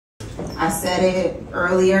I said it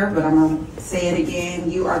earlier, but I'm gonna say it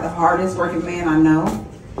again. You are the hardest working man I know.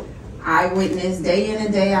 I witness day in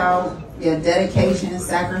and day out your dedication,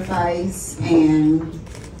 sacrifice, and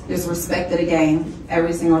just respect of the game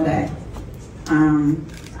every single day.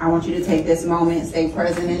 I want you to take this moment, stay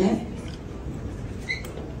present in it.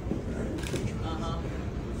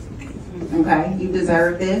 Okay, you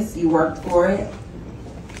deserve this. You worked for it.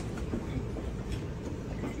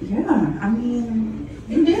 Yeah, I mean,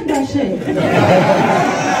 you did that shit.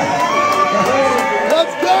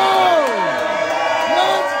 Let's go!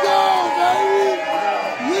 Let's go, baby!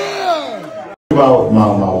 Yeah! About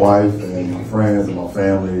my wife and my friends and my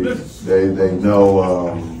family,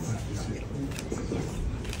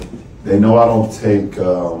 they know I don't take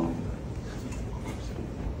the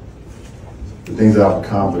things that I've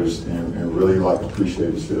accomplished and really like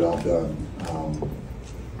appreciate the shit I've done.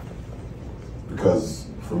 Because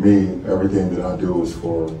for me, everything that I do is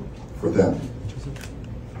for them.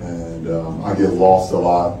 And I get lost a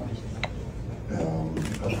lot,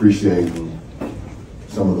 appreciating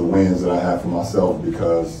some of the wins that I have for myself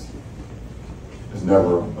because it's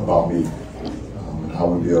never about me. And I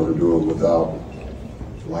wouldn't be able to do it without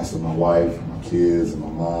the likes of my wife, my kids, and my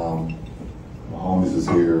mom. My homies is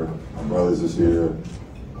here, my brothers is here,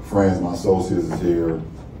 my friends, my associates is here.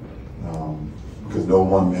 Because no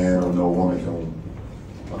one man or no woman can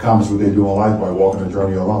accomplish what they do in life by walking the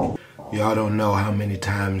journey alone. Y'all don't know how many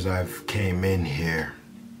times I've came in here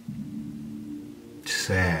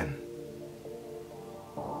sad,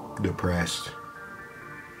 depressed.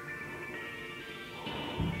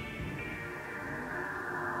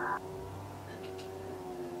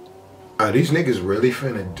 Are these niggas really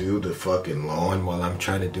finna do the fucking lawn while I'm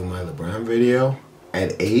trying to do my LeBron video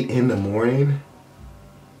at 8 in the morning?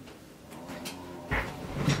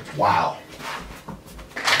 Wow.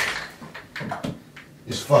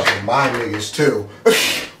 It's fucking my niggas too.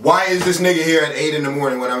 Why is this nigga here at 8 in the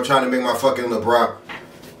morning when I'm trying to make my fucking LeBron?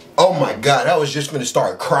 Oh my God, I was just gonna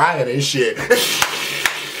start crying and shit.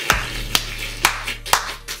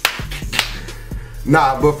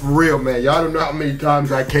 Nah, but for real, man, y'all don't know how many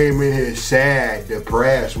times I came in here sad,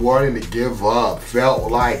 depressed, wanting to give up,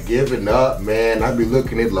 felt like giving up, man. I be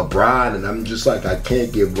looking at LeBron and I'm just like, I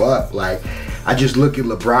can't give up. Like, I just look at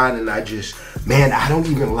LeBron and I just, man, I don't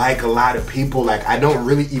even like a lot of people. Like, I don't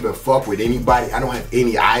really even fuck with anybody. I don't have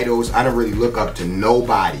any idols. I don't really look up to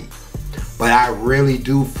nobody. But I really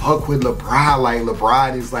do fuck with LeBron. Like,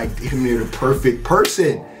 LeBron is like damn near the perfect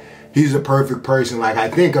person. He's a perfect person. Like, I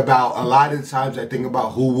think about, a lot of the times I think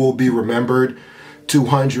about who will be remembered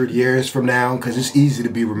 200 years from now, because it's easy to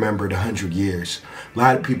be remembered 100 years. A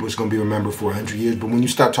lot of people is going to be remembered for 100 years, but when you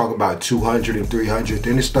start talking about 200 and 300,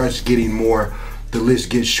 then it starts getting more, the list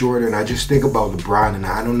gets shorter, and I just think about LeBron, and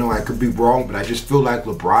I don't know, I could be wrong, but I just feel like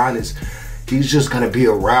LeBron is, he's just going to be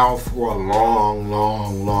around for a long,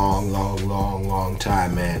 long, long, long, long, long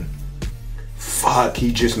time, man. Fuck,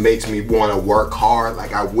 he just makes me want to work hard.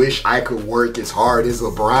 Like, I wish I could work as hard as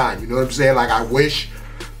LeBron. You know what I'm saying? Like, I wish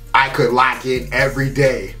I could lock in every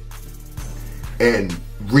day and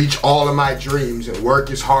reach all of my dreams and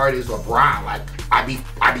work as hard as LeBron. Like, I be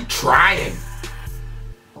trying.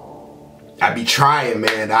 I be trying,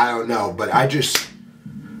 man. I don't know, but I just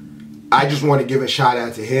want to give a shout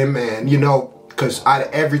out to him, man. You know, because out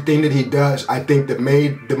of everything that he does, I think the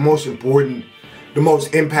most important, the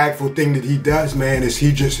most impactful thing that he does, man, is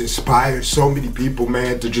he just inspires so many people,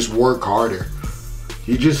 man, to just work harder.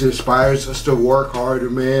 He just inspires us to work harder,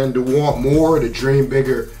 man, to want more, to dream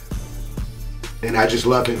bigger. And I just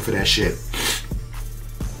love him for that shit.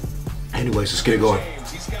 Anyways, let's get it going.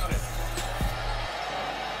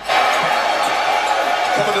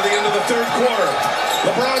 Coming to the end of the third quarter.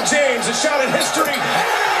 LeBron James, a shot at history.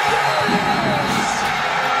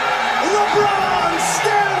 LeBron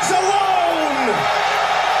stands alone.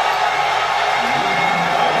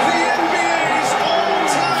 The NBA's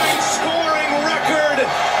all-time scoring record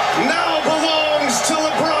now belongs to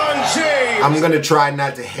LeBron James. I'm gonna try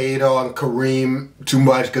not to hate on Kareem too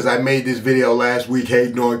much because I made this video last week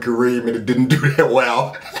hating on Kareem and it didn't do that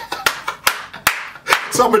well.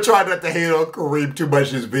 So I'm gonna try not to hate on Kareem too much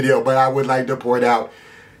in this video, but I would like to point out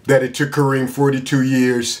that it took Kareem 42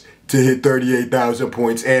 years to hit 38,000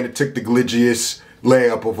 points, and it took the glitchiest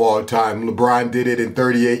layup of all time. LeBron did it in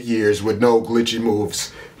 38 years with no glitchy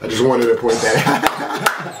moves. I just wanted to point that out.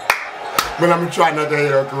 But I'm gonna try not to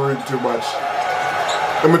hate on Kareem too much.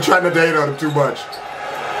 I'm gonna try not to hate on him too much.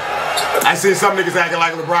 I see some niggas acting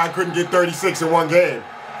like LeBron couldn't get 36 in one game.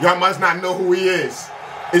 Y'all must not know who he is.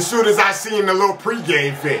 As soon as I seen the little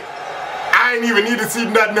pregame fit, I ain't even need to see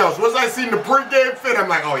nothing else. Once I seen the pregame fit, I'm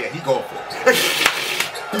like, oh yeah, he going for it.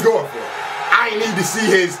 He going for it. I ain't need to see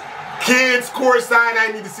his kids courtside. I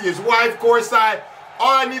ain't need to see his wife courtside.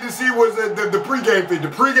 All I need to see was the pregame fit. The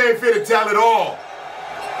pregame fit to tell it all.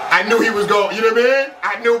 I knew he was going. You know what I mean?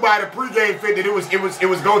 I knew by the pregame fit that it was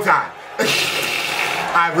go time.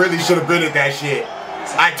 I really should have been at that shit.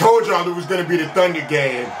 I told y'all it was gonna be the Thunder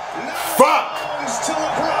game. Fuck!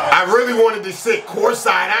 I really wanted to sit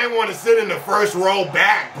courtside. I didn't want to sit in the first row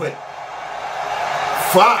back, but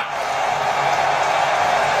fuck.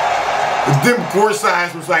 Them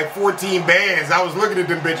courtsides was like 14 bands. I was looking at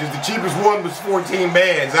them bitches. The cheapest one was 14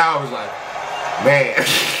 bands. I was like, man,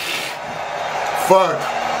 fuck.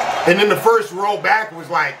 And then the first row back was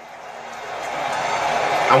like,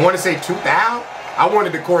 I want to say 2,000. I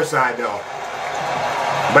wanted the courtside though,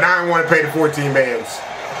 but I didn't want to pay the 14 bands.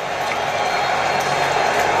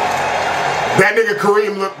 That nigga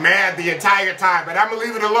Kareem looked mad the entire time, but I'm gonna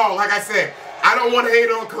leave it alone. Like I said, I don't want to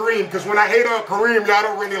hate on Kareem, because when I hate on Kareem, y'all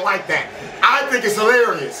don't really like that. I think it's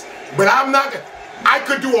hilarious, but I'm not gonna, I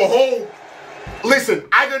could do a whole, listen,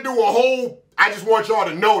 I could do a whole, I just want y'all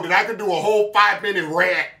to know that I could do a whole 5-minute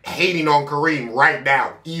rant hating on Kareem right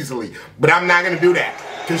now, easily. But I'm not gonna do that,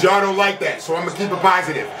 because y'all don't like that, so I'm gonna keep it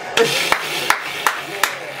positive.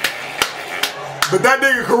 But that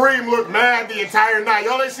nigga Kareem looked mad the entire night.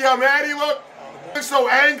 Y'all didn't see how mad he looked? He looked so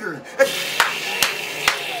angry.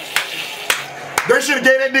 They should have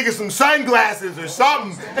gave that nigga some sunglasses or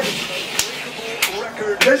something. They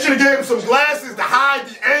should have gave him some glasses to hide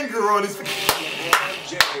the anger on his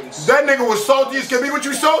face. That nigga was salty as can be. What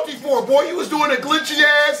you salty for, boy? You was doing a glitchy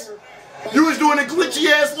ass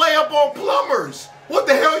layup on plumbers. What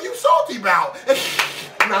the hell you salty about?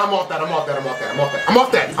 Nah, I'm off that. I'm off that. I'm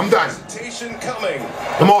done.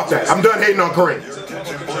 I'm off that. I'm done hating on Kareem.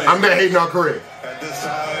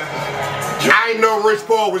 I didn't know Rich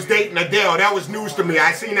Paul was dating Adele. That was news to me.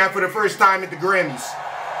 I seen that for the first time at the Grammys.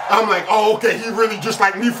 I'm like, oh, okay, he really just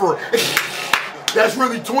like me for it. That's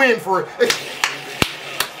really twin for it.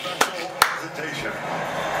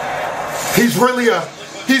 He's really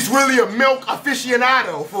a milk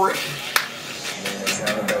aficionado for it.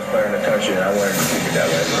 I'm the best player in the country, and I wanted to keep it that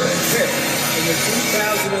way. In the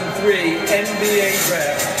 2003 NBA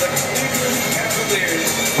draft, the Cleveland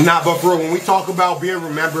Cavaliers. Nah, but bro, when we talk about being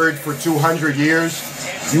remembered for 200 years,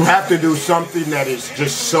 you have to do something that is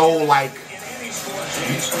just so like,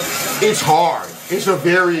 it's hard. It's a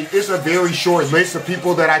very short list of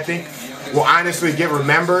people that I think will honestly get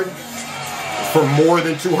remembered for more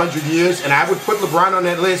than 200 years, and I would put LeBron on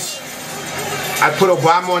that list. I put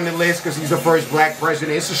Obama on the list because he's the first black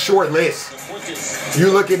president. It's a short list. You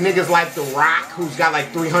look at niggas like The Rock, who's got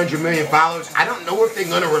like 300 million followers. I don't know if they're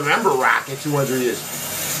going to remember Rock in 200 years.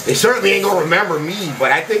 They certainly ain't going to remember me,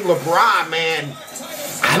 but I think LeBron, man,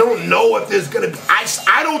 I don't know if there's going to be,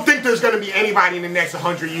 I don't think there's going to be anybody in the next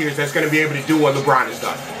 100 years that's going to be able to do what LeBron has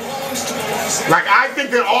done. Like, I think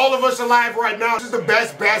that all of us alive right now, this is the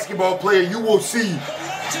best basketball player you will see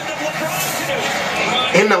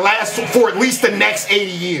in the last, for at least the next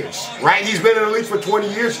 80 years, right? He's been in the league for 20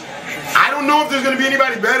 years. I don't know if there's going to be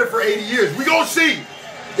anybody better for 80 years. We gonna see.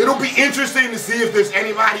 It'll be interesting to see if there's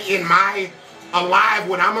anybody in my alive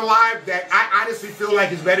when I'm alive that I honestly feel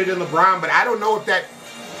like is better than LeBron, but I don't know if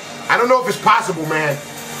it's possible, man.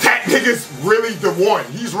 That nigga's really the one.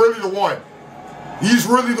 He's really the one. He's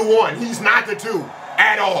really the one. He's not the two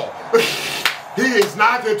at all. He is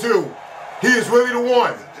not the two. He is really the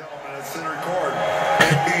one.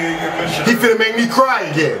 He finna make me cry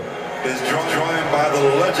again. Is joined by the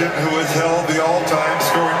legend who has held the all-time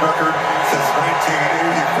scoring record since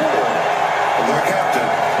 1984. The captain.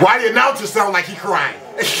 Why the announcer sound like he crying?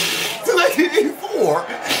 1984.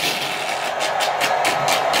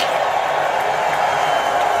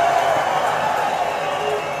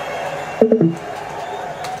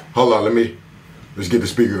 Hold on, let's get the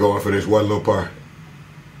speaker going for this one little part.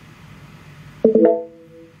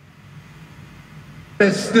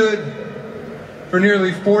 Has stood for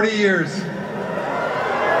nearly 40 years,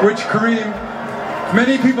 which Kareem,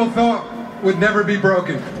 many people thought would never be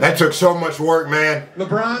broken. That took so much work, man.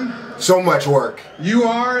 LeBron, so much work. You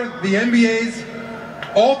are the NBA's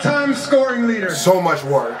all-time scoring leader. So much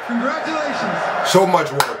work. Congratulations. So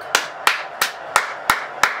much work.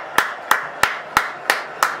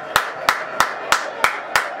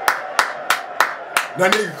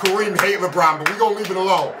 That nigga Kareem hate LeBron, but we gonna leave it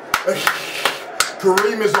alone.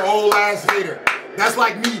 Kareem is an old ass hater. That's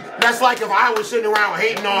like me. That's like if I was sitting around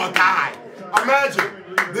hating on Kai. Imagine,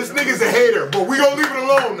 this nigga's a hater, but we gonna leave it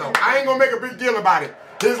alone though. I ain't gonna make a big deal about it.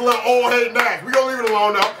 His little old hating ass. We gonna leave it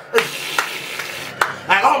alone though.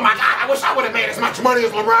 Like, oh my God, I wish I would have made as much money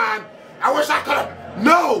as LeBron. I wish I could have.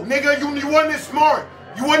 No, nigga, you wasn't as smart.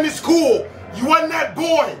 You wasn't as cool. You wasn't that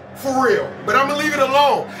boy, for real. But I'm gonna leave it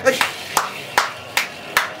alone.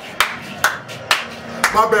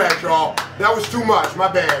 My bad, y'all. That was too much.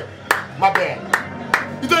 My bad. My bad.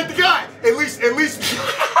 You think the guy? At least. Hey,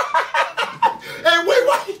 wait,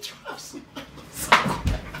 why he drop smiles?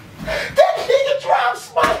 That nigga dropped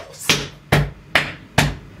smiles.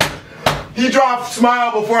 He dropped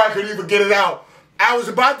smile before I could even get it out. I was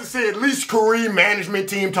about to say at least Kareem management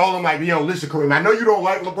team told him, like, yo, listen, Kareem, I know you don't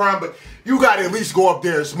like LeBron, but you got to at least go up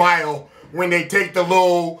there and smile when they take the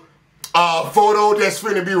little photo that's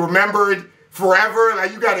finna be remembered forever.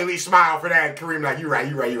 Like, you got to at least smile for that. And Kareem, like, you're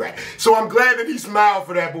right. So I'm glad that he smiled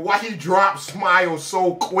for that, but why he dropped smile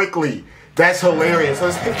so quickly? That's hilarious.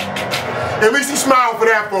 At least he smiled for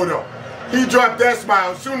that photo. He dropped that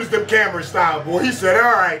smile as soon as the camera stopped, boy. He said,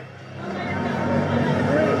 all right.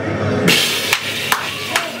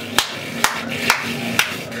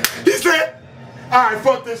 He said, all right,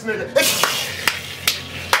 fuck this nigga.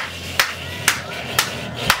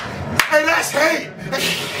 Hey, that's hate.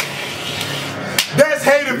 That's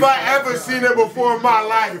hate if I ever seen it before in my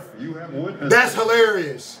life. That's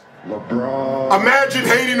hilarious. LeBron. Imagine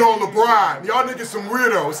hating on LeBron. Y'all niggas some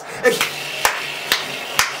weirdos.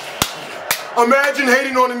 Imagine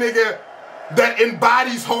hating on a nigga that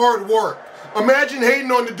embodies hard work. Imagine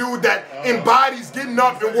hating on the dude that embodies getting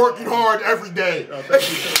up and working hard every day.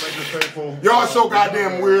 Y'all so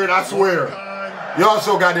goddamn weird, I swear. Y'all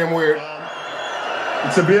so goddamn weird.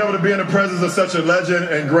 To be able to be in the presence of such a legend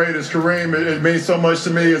and great as Kareem, it means so much to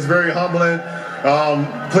me. It's very humbling.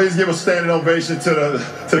 Please give a standing ovation to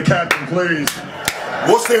the captain, please.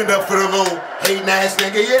 We'll stand up for the little hating ass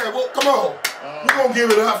nigga. Yeah, well, come on. We're gonna give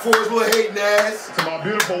it up for his little hating ass. To my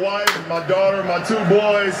beautiful wife, my daughter, my two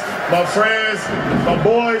boys, my friends, my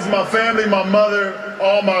boys, my family, my mother,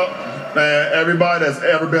 all my, man, everybody that's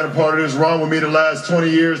ever been a part of this run with me the last 20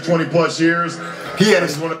 years, 20 plus years. He had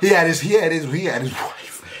his wife.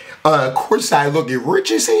 Courtside looking rich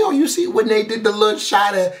as hell. You see when they did the little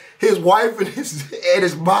shot of his wife and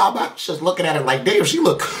his mom, I was just looking at her like, damn, she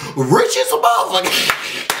look rich as a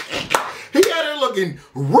motherfucker. He had her looking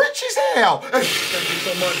rich as hell. Thank you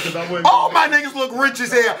so much, because I wouldn't. All my niggas look rich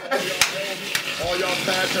as hell. All y'all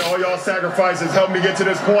passion, all y'all sacrifices helped me get to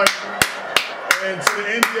this point. And to the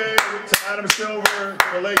NBA, to Adam Silver, to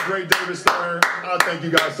the late great David Stern, I thank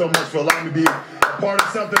you guys so much for allowing me to be a part of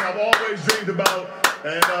something I've always dreamed about.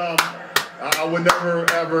 And I would never,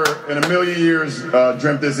 ever, in a million years,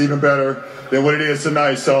 dreamt this even better than what it is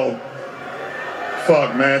tonight. So,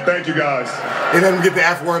 fuck, man. Thank you guys. And let me get the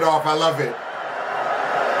F word off. I love it.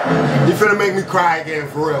 You finna make me cry again,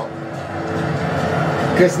 for real.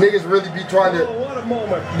 Because niggas really be trying to...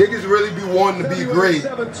 Niggas really be wanting to be great.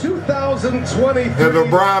 And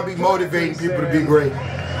LeBron be motivating people to be great.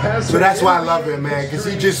 So that's why I love him, man. Because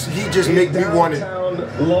he just make me want to...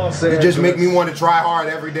 He just make me want to try hard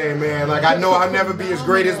every day, man. Like, I know I'll never be as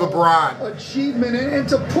great as LeBron. Achievement, and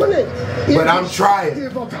to put it but I'm trying.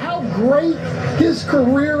 Of how great his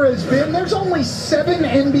career has been, there's only 7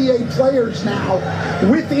 NBA players now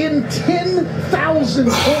within 10,000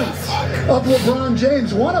 points of LeBron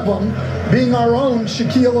James. One of them being our own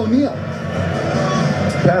Shaquille O'Neal.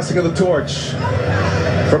 Passing of the torch.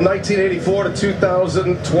 From 1984 to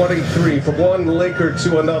 2023, from one Laker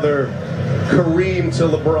to another, Kareem to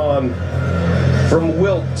LeBron, from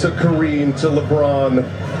Wilt to Kareem to LeBron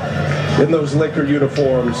in those Laker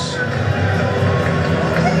uniforms.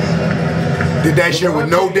 Did that shit with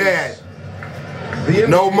no dad,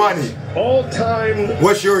 no money. All-time.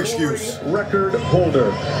 What's your excuse? Record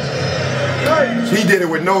holder. He did it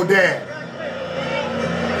with no dad.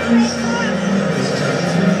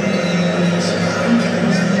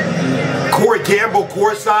 Corey Campbell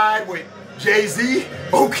courtside with Jay-Z.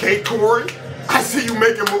 Okay, Corey, I see you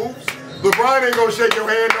making moves. LeBron ain't gonna shake your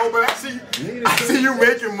hand, no, but I see you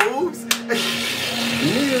making moves.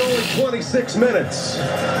 Needed only 26 minutes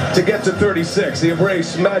to get to 36. The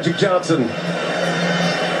embrace, Magic Johnson.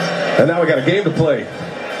 And now we got a game to play.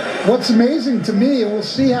 What's amazing to me, and we'll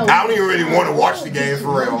see how... I don't even really want to watch the game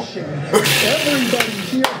for real. Everybody's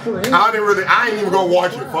here for him. I ain't even gonna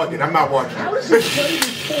watch it. Fuck it, I'm not watching it. How does he play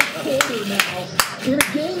this fourth quarter now in a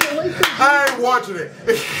game the Lakers... I ain't watching it.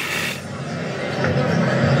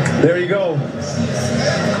 There you go.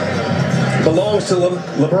 Belongs to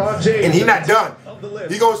LeBron James. And he not done.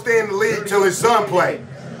 He gonna stay in the league till his son play.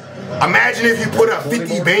 Imagine if he put up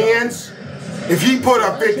 50 bands. If he put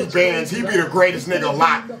up 50 bands, he'd be the greatest nigga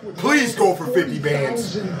alive. Please go for 50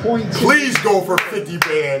 bands. Please go for 50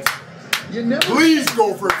 bands. Please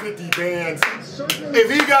go for 50 bands. If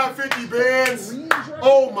he got 50 bands,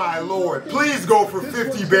 oh my Lord, please go for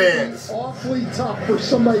 50 bands. Awfully tough for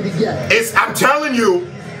somebody to get. I'm telling you,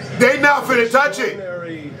 they not finna touch it.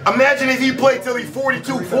 Imagine if he played till he's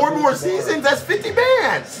 42, 4 more seasons, that's 50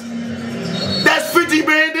 bands. That's 50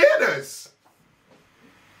 bandanas.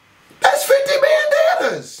 That's 50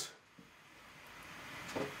 bandanas.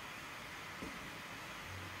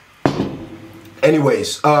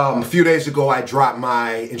 Anyways, a few days ago I dropped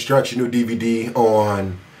my instructional DVD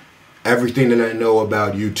on everything that I know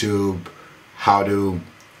about YouTube, how to,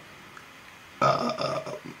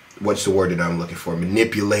 what's the word that I'm looking for?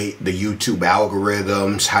 Manipulate the YouTube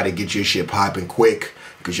algorithms, how to get your shit popping quick.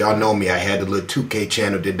 Because y'all know me, I had the little 2K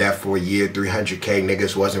channel, did that for a year, 300K.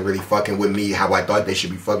 Niggas wasn't really fucking with me how I thought they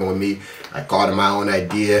should be fucking with me. I called it my own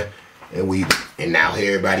idea. And now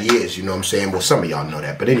here everybody is, you know what I'm saying? Well, some of y'all know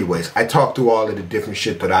that. But anyways, I talked through all of the different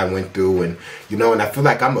shit that I went through. And, you know, and I feel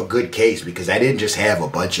like I'm a good case because I didn't just have a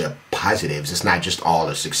bunch of positives. It's not just all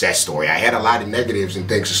a success story. I had a lot of negatives and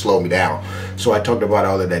things to slow me down. So I talked about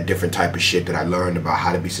all of that different type of shit that I learned about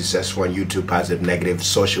how to be successful on YouTube, positive, negative,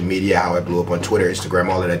 social media, how I blew up on Twitter, Instagram,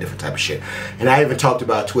 all of that different type of shit. And I even talked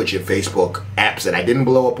about Twitch and Facebook apps that I didn't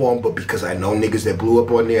blow up on, but because I know niggas that blew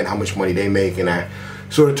up on there and how much money they make, and I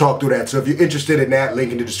sort of talk through that. So if you're interested in that,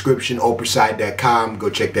 link in the description, oprahside.com. Go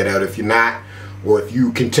check that out if you're not. Or if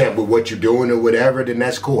you content with what you're doing or whatever, then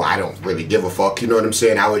that's cool. I don't really give a fuck, you know what I'm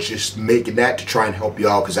saying? I was just making that to try and help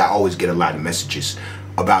y'all because I always get a lot of messages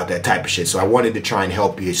about that type of shit. So I wanted to try and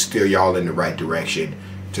help you, steer y'all in the right direction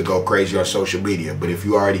to go crazy on social media. But if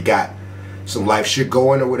you already got some life shit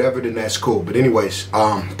going or whatever, then that's cool. But anyways,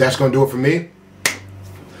 that's going to do it for me.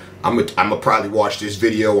 I'm gonna probably watch this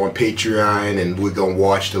video on Patreon, and we're gonna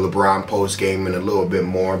watch the LeBron post game and a little bit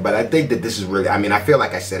more. But I think that this is really, I mean, I feel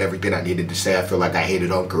like I said everything I needed to say. I feel like I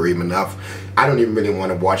hated on Kareem enough. I don't even really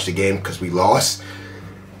want to watch the game because we lost.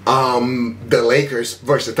 The Lakers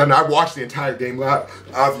versus the Thunder. I watched the entire game live,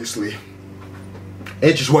 obviously.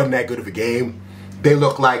 It just wasn't that good of a game. They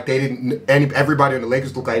looked like they didn't, everybody on the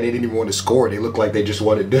Lakers looked like they didn't even want to score. They looked like they just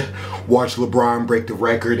wanted to watch LeBron break the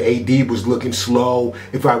record. AD was looking slow.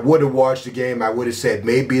 If I would have watched the game, I would have said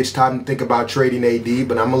maybe it's time to think about trading AD,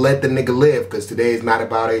 but I'm going to let the nigga live because today is not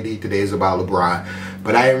about AD, today is about LeBron.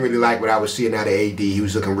 But I didn't really like what I was seeing out of AD. He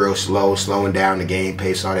was looking real slow, slowing down the game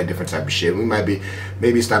pace, all that different type of shit. Maybe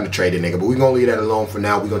it's time to trade the nigga, but we're going to leave that alone for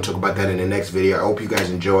now. We're going to talk about that in the next video. I hope you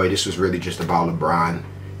guys enjoy. This was really just about LeBron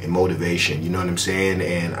and motivation, you know what I'm saying?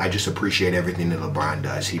 And I just appreciate everything that LeBron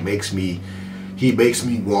does. He makes me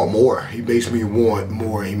want more. He makes me want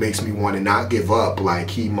more. He makes me want to not give up. Like,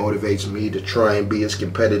 he motivates me to try and be as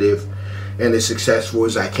competitive and as successful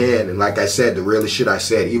as I can. And like I said, the realest shit I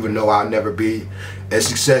said, even though I'll never be as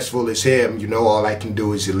successful as him, you know, all I can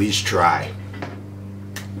do is at least try.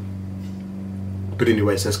 But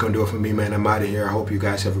anyways, that's gonna do it for me, man. I'm out of here. I hope you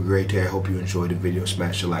guys have a great day. I hope you enjoyed the video.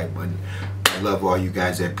 Smash the like button. I love all you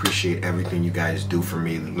guys. I appreciate everything you guys do for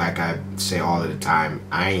me. Like I say all of the time,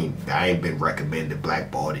 I ain't been recommended,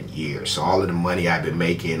 blackballed in years. So all of the money I've been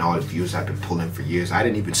making, all the views I've been pulling for years, I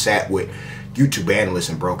didn't even sat with YouTube analysts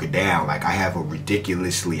and broke it down. Like, I have a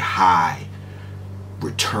ridiculously high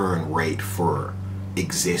return rate for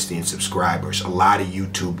existing subscribers. A lot of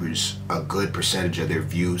YouTubers, a good percentage of their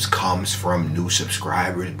views comes from new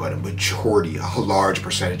subscribers, but a majority, a large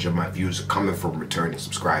percentage of my views are coming from returning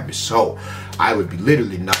subscribers. So I would be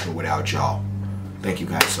literally nothing without y'all. Thank you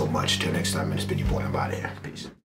guys so much. Till next time, it's been your boy. I'm out of here. Peace.